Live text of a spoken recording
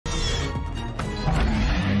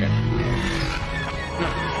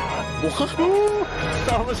What? Ooh,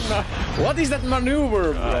 that was not. What is that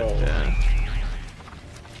maneuver, bro?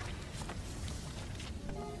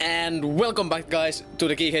 And welcome back, guys, to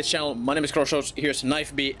the Geekheads channel. My name is Crossroads, here's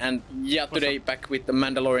Knife B, and yeah, today back with the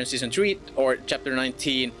Mandalorian Season 3, or Chapter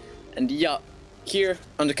 19. And yeah, here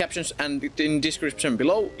on the captions and in the description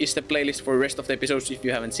below is the playlist for the rest of the episodes if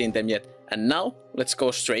you haven't seen them yet. And now, let's go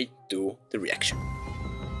straight to the reaction.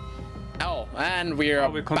 Oh, and we're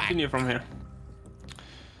we continue back from here.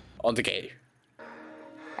 On the cave.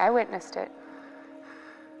 I witnessed it.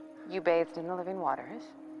 You bathed in the living waters.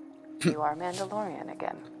 You are Mandalorian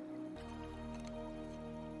again.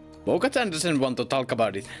 Bo-Katan doesn't want to talk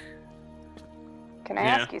about it. Can I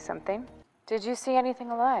ask you something? Did you see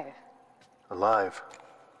anything alive? Alive?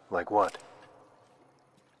 Like what?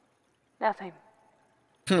 Nothing.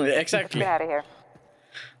 Exactly. Get out of here.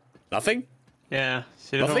 Nothing? Yeah,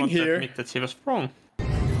 she doesn't want to admit that she was wrong.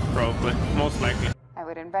 Probably, most likely. I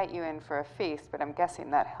would invite you in for a feast, but I'm guessing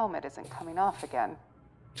that helmet isn't coming off again.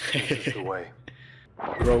 This is the way.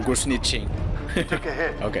 Grogu snitching. Take a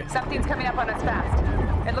hit. Okay. Something's coming up on us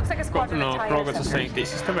fast. It looks like a squadron of TIE Grogu's just saying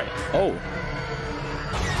this is the way. Oh.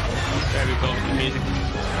 There we go, the music.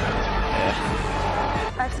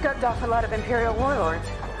 Yeah. I've scrubbed off a lot of Imperial warlords.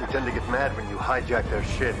 We tend to get mad when you hijack their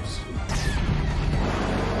ships.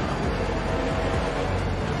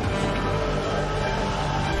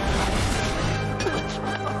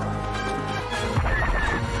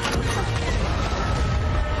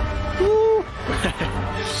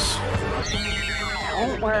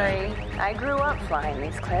 Don't worry, I grew up flying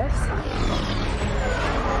these cliffs.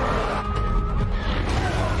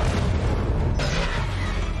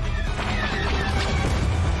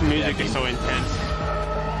 Music is so intense.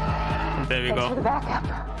 There we Thanks go. for the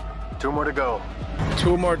backup. 2 more to go.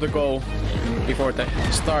 2 more to go before the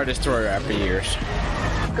Star Destroyer appears.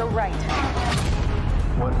 Go right.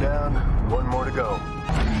 1 down, 1 more to go.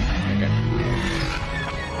 Okay.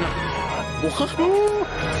 What? Ooh,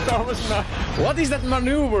 that was not. What is that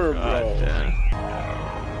maneuver, bro?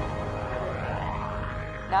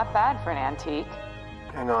 Not bad for an antique.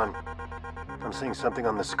 Hang on. I'm seeing something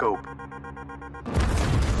on the scope.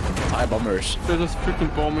 TIE bombers. They're just freaking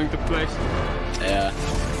bombing the place. Yeah.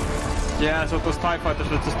 Yeah, so those TIE fighters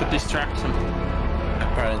were just a distraction.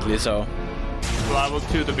 Apparently so. Well, I would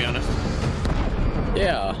too, to be honest.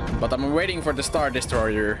 Yeah, but I'm waiting for the Star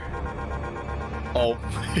Destroyer. Oh.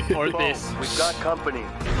 Or this. We've got company.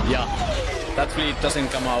 Yeah. That fleet doesn't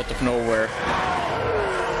come out of nowhere.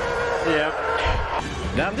 Yeah.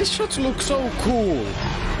 Damn, these shots look so cool.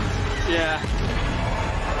 Yeah.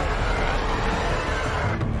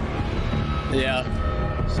 Yeah.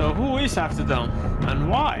 So who is after them? And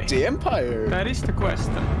why? The Empire. That is the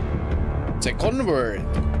question. The Convert.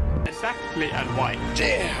 Exactly, and why?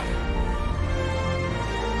 Damn.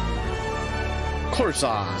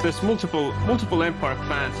 Coruscant. There's multiple Empire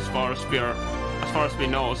clans as far as we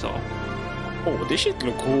know, so. Oh, this shit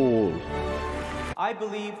look cool. I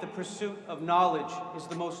believe the pursuit of knowledge is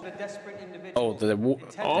the most desperate individual.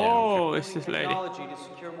 Oh, It's this lady. Technology to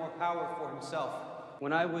secure more power for himself.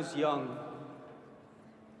 When I was young,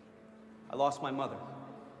 I lost my mother.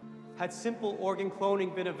 Had simple organ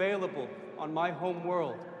cloning been available on my home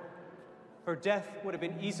world, her death would have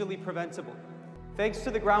been easily preventable. Thanks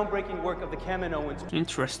to the groundbreaking work of the Kaminoans.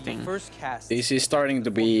 Interesting. First cast. This is starting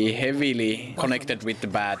to be heavily connected with the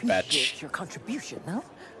Bad Batch. Your contribution, no?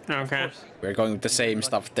 Okay. We're going with the same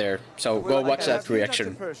stuff there. So go watch that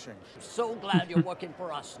reaction. So glad you're working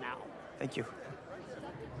for us now. Thank you.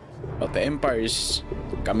 But the Empire is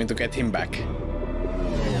coming to get him back.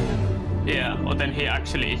 Yeah, or then he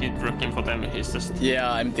actually isn't working for them, he's just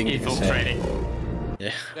I'm thinking infiltrating.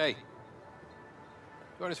 Yeah. Hey,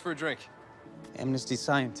 join us for a drink. Amnesty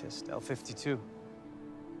scientist, L52.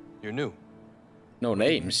 You're new No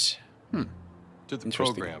names. to the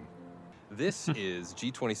Interesting. program. This is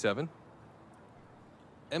G27,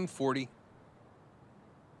 M40,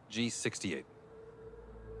 G68.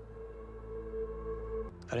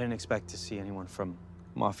 I didn't expect to see anyone from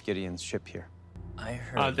Moff Gideon's ship here. I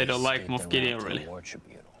heard they don't like Moff Gideon, to really. the War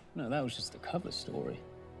Tribunal. No, that was just the cover story.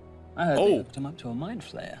 I heard they hooked him up to a mind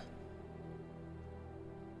flayer.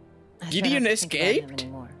 Gideon escaped?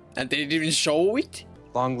 And they didn't show it?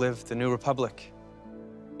 Long live the New Republic.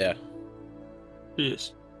 Yeah.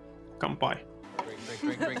 Yes. Come by.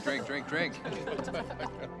 Drink.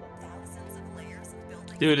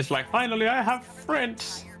 Dude is like, finally I have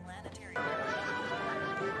friends.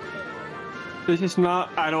 This is not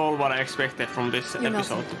at all what I expected from this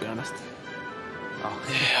episode, to be honest. Oh.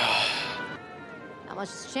 Yeah. Not much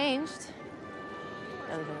has changed,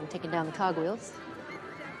 other than taking down the cogwheels.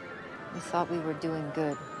 We thought we were doing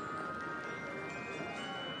good.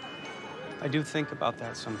 I do think about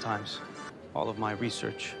that sometimes. All of my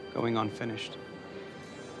research going unfinished.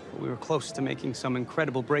 But we were close to making some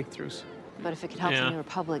incredible breakthroughs. But if it could help the New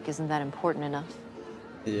Republic, isn't that important enough?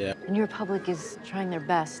 Yeah. The New Republic is trying their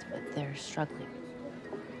best, but they're struggling.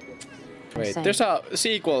 Wait, there's a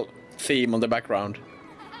sequel theme on the background.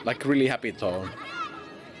 Like really happy tone.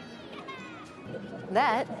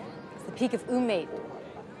 That is the peak of Umate,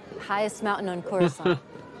 the highest mountain on Coruscant.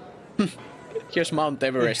 Here's Mount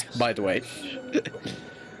Everest, by the way.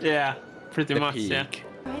 Yeah, pretty much, peak. yeah.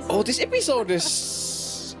 Oh, this episode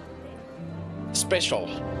is special.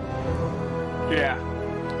 Yeah.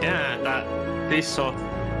 Yeah, this shot.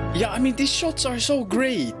 Yeah, I mean, these shots are so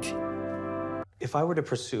great. If I were to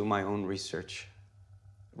pursue my own research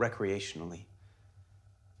recreationally,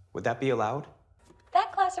 would that be allowed?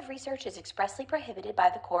 That class of research is expressly prohibited by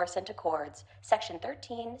the Coruscant Accords, Section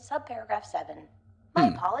 13, Subparagraph 7. My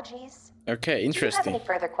apologies. Okay, interesting. Do you have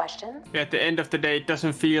any further questions? Yeah, at the end of the day, it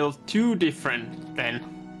doesn't feel too different then.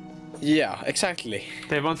 Yeah, exactly.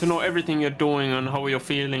 They want to know everything you're doing and how you're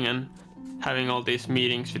feeling and having all these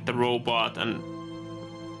meetings with the robot, and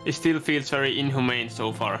it still feels very inhumane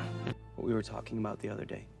so far. What we were talking about the other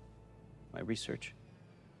day, my research.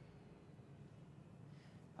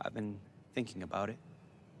 I've been thinking about it.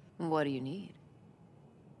 What do you need?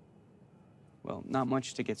 Well, not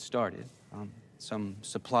much to get started. Some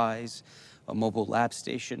supplies, a mobile lab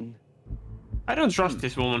station. I don't trust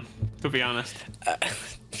this woman, to be honest.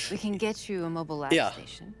 We can get you a mobile lab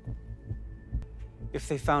station. If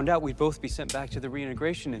they found out, we'd both be sent back to the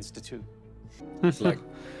Reintegration Institute. It's like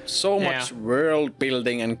so much world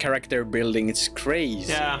building and character building. It's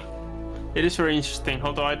crazy. Yeah, it is very interesting.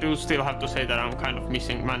 Although I do still have to say that I'm kind of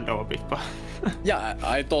missing Mando a bit. But yeah,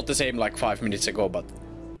 I thought the same like 5 minutes ago, but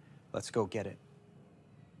let's go get it.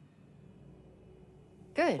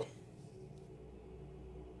 Good.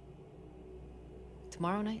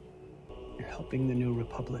 Tomorrow night? You're helping the New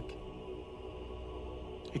Republic.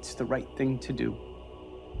 It's the right thing to do.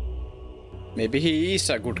 Maybe he is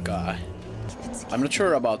a good guy. I'm not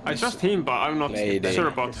sure about this. I trust him, but I'm not sure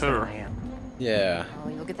about her. Yeah. Oh,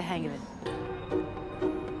 you'll get the hang of it.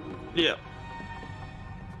 Yeah.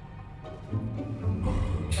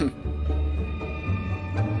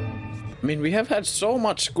 I mean, we have had so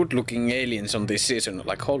much good-looking aliens on this season.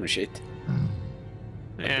 Like, holy shit.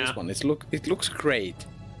 Like this one, it looks great.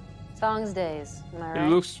 Song's days, am I right? It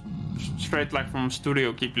looks straight like from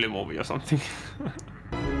Studio Ghibli movie or something.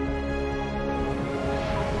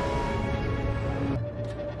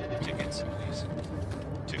 Tickets, please.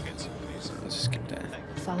 Tickets, please. Let's skip that.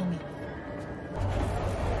 Follow me.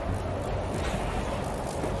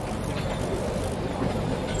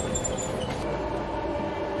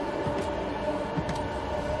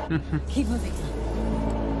 Keep moving.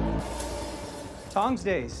 Tong's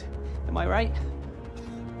days, am I right?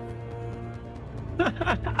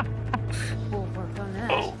 We'll work on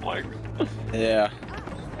that. Oh my god. Yeah.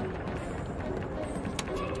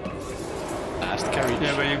 Fast carriage.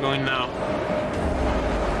 Yeah, where are you going now?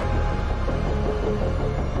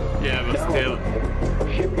 Yeah, but still,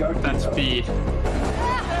 that speed.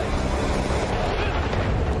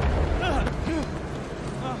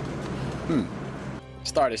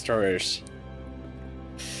 Star Destroyers.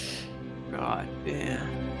 God damn.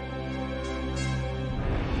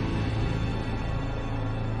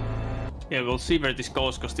 Yeah, we'll see where this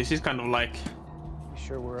goes, because this is kind of like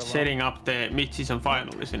setting up the mid-season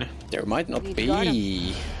final, isn't it? There might not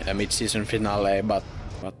be a mid-season finale, but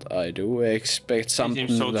I do expect something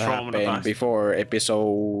so to happen before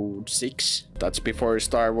episode 6. That's before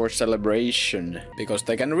Star Wars Celebration, because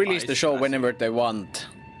they can release the show whenever they want.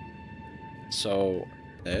 So,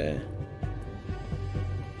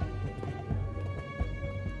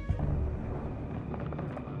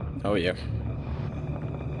 oh yeah.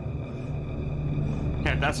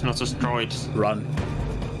 Yeah, that's not just droids. Run.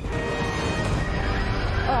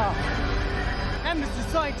 Amnesty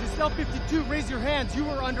Scientist, L-52, raise your hands. You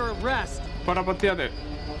are under arrest. What about the other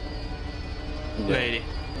lady?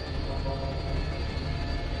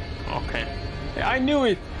 Okay. Yeah, I knew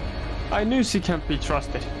it. I knew she can't be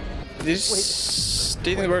trusted. This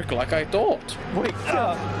didn't work like I thought. Wait,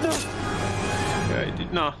 yeah, it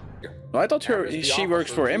did not. I thought she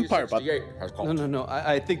works for Empire, but no.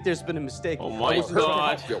 I think there's been a mistake. Oh my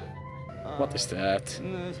god. What is that?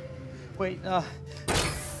 Wait,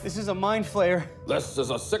 this is a mind flayer. This is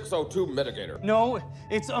a 602 mitigator. No,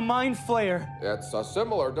 it's a mind flayer. It's a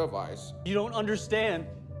similar device. You don't understand.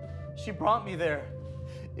 She brought me there.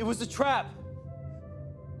 It was a trap.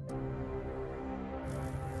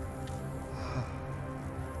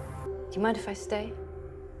 Do you mind if I stay?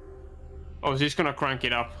 Oh, she's gonna crank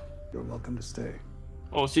it up. You're welcome to stay.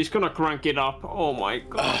 Oh, she's gonna crank it up. Oh my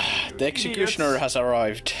god. The executioner has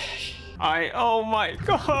arrived. Oh my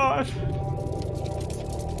god.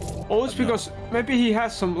 Oh, it's because maybe he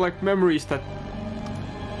has some like memories that,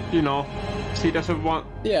 you know, she doesn't want.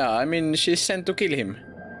 Yeah, I mean, she's sent to kill him.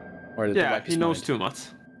 Or to yeah, wipe his he knows mind. too much.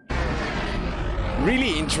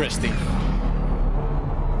 Really interesting.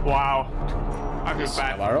 Wow. I feel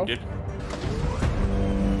bad for him, dude.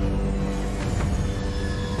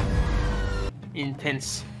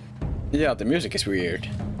 Intense. Yeah, the music is weird.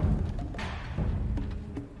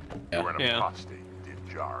 You were in Yeah. apostate, Din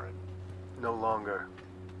Djarin. No longer.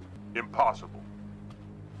 Impossible.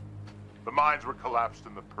 The mines were collapsed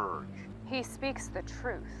in the Purge. He speaks the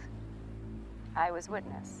truth. I was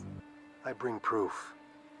witness. I bring proof.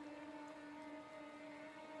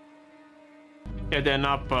 Yeah, they're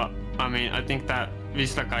not, but I mean, I think that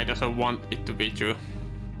Vista guy doesn't want it to be true.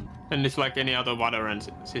 And it's like any other water, and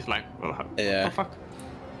she's like, well, what yeah. the fuck?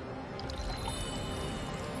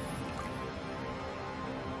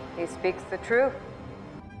 He speaks the truth.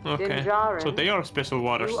 Okay, Din Djarin, so they are special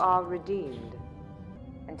waters. You are redeemed.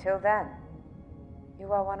 Until then, you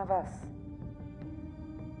are one of us.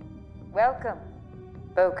 Welcome,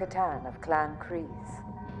 Bo-Katan of Clan Kreese.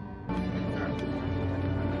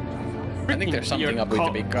 I think there's something up with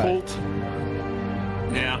the big guy. Cult.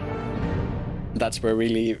 Yeah. That's where we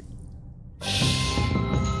leave.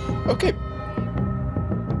 Okay.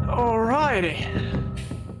 Alrighty.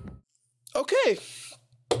 Okay.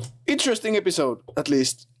 Interesting episode, at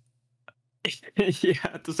least.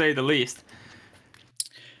 Yeah, to say the least.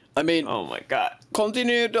 I mean, oh my god.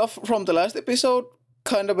 Continued off from the last episode,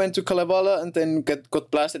 kind of went to Kalevala and then got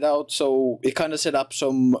blasted out, so it kind of set up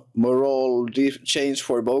some moral change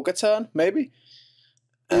for Bo-Katan, maybe.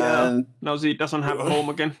 Yeah. And now she doesn't have a home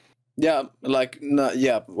again. Yeah, like, no,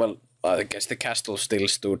 yeah, well, I guess the castle still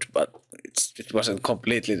stood, but it wasn't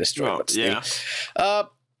completely destroyed, but still. Yeah.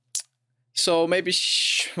 So maybe,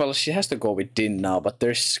 she has to go with Din now, but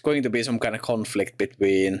there's going to be some kind of conflict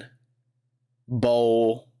between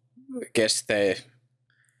Bo, I guess is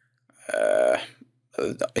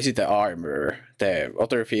it the armor, the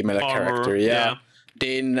other female character, yeah.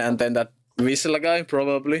 Din, and then that Vizsla guy,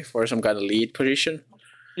 probably, for some kind of lead position.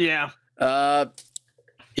 Yeah.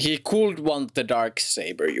 He could want the dark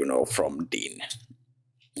saber, you know, from Din.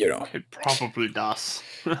 You know. It probably does.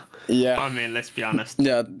 Yeah. I mean, let's be honest.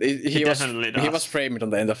 Yeah, he definitely does. He was framed on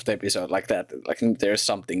the end of the episode like that. Like there's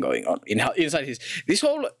something going on inside his. This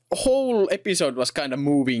whole episode was kind of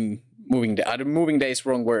moving days,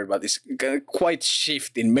 wrong word, but it's quite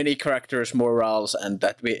shifting many characters' morals and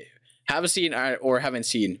that we have seen or haven't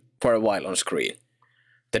seen for a while on screen.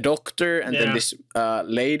 The doctor and then this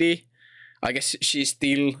lady. I guess she's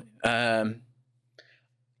still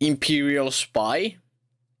Imperial spy.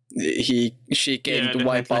 She came to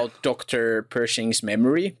wipe out Dr. Perching's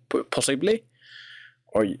memory, possibly,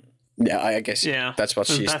 or I guess that's what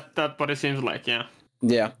she's. That's what it seems like, yeah.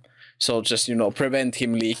 Yeah, so just prevent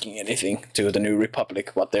him leaking anything to the New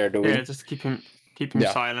Republic. What they're doing. Yeah, just keep him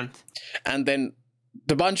silent. And then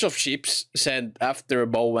the bunch of ships sent after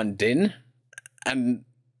Bo and Din, and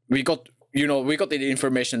we got the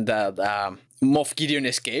information that Moff Gideon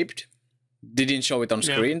escaped. Didn't show it on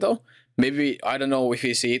screen though. Maybe, I don't know if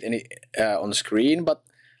we see it on screen, but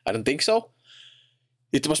I don't think so.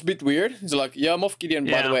 It was a bit weird. It's like, Moff Gideon,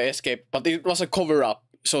 by the way, escaped, but it was a cover-up.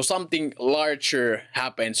 So something larger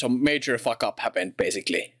happened, some major fuck-up happened,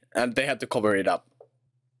 basically. And they had to cover it up.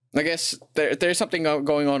 I guess there's something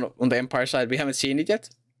going on the Empire side. We haven't seen it yet.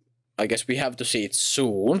 I guess we have to see it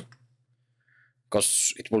soon.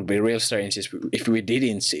 Because it would be real strange if we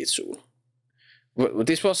didn't see it soon.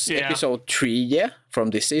 This was episode 3, from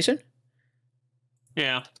this season?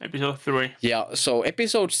 Yeah, episode 3. Yeah, so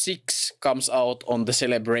episode 6 comes out on the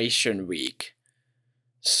celebration week.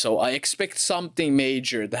 So I expect something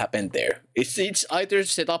major to happen there. It's either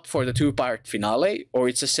set up for the 2-part finale, or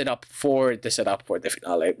it's a setup for the setup for the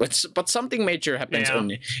finale. But something major happens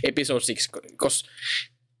on episode 6, because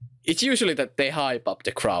it's usually that they hype up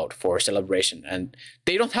the crowd for celebration, and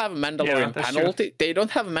they don't have a Mandalorian panel. They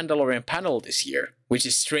don't have a Mandalorian panel this year, which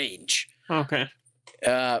is strange. Okay.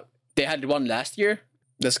 They had one last year.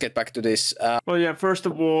 Let's get back to this. Well, yeah. First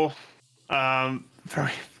of all, very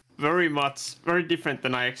different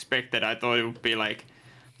than I expected. I thought it would be like,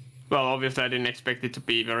 well, obviously I didn't expect it to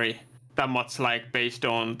be that much like based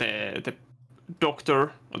on the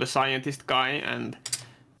doctor or the scientist guy, and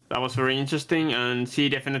that was very interesting. And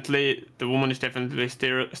the woman is definitely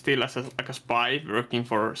still as a spy working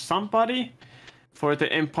for somebody, for the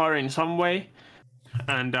Empire in some way.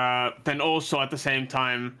 And then also at the same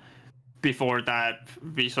time, before that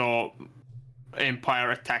we saw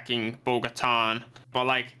Empire attacking Bo-Katan, but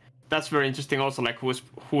like that's very interesting also, like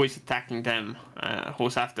who is attacking them,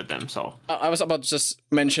 who's after them. So I was about to just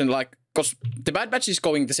mention, like, because the Bad Batch is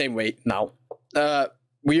going the same way now.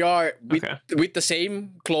 We are with the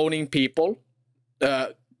same cloning people.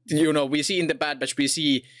 You know, we see in the Bad Batch, we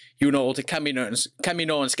see, you know, the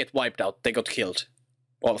Kaminoans get wiped out. They got killed,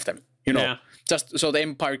 all of them. You know, just so the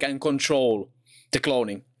Empire can control the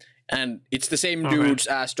cloning, and it's the same dudes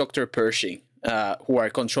as Dr. Perching, who are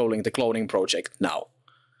controlling the cloning project now.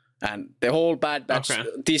 And the whole Bad Batch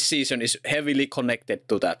this season is heavily connected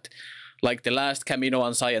to that. Like the last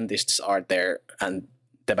Kaminoan scientists are there, and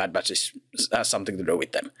the Bad Batch has something to do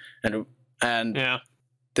with them. And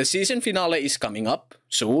the season finale is coming up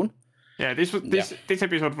soon. Yeah, this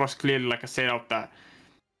episode was clearly like a setup that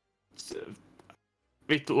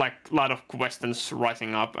with like a lot of questions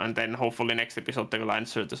rising up, and then hopefully next episode they will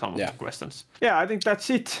answer to some of the questions. Yeah, I think that's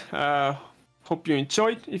it. Hope you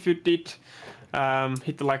enjoyed. If you did,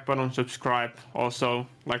 hit the like button, subscribe. Also,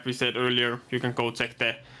 like we said earlier, you can go check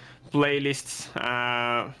the playlists.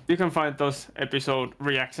 You can find those episode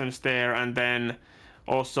reactions there, and then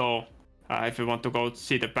also if you want to go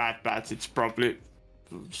see the Bad Batch, it's probably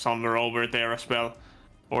somewhere over there as well,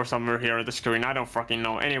 or somewhere here on the screen. I don't fucking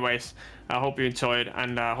know. Anyways, I hope you enjoyed,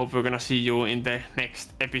 and I hope we're gonna see you in the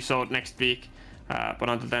next episode next week. But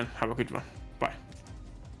until then, have a good one.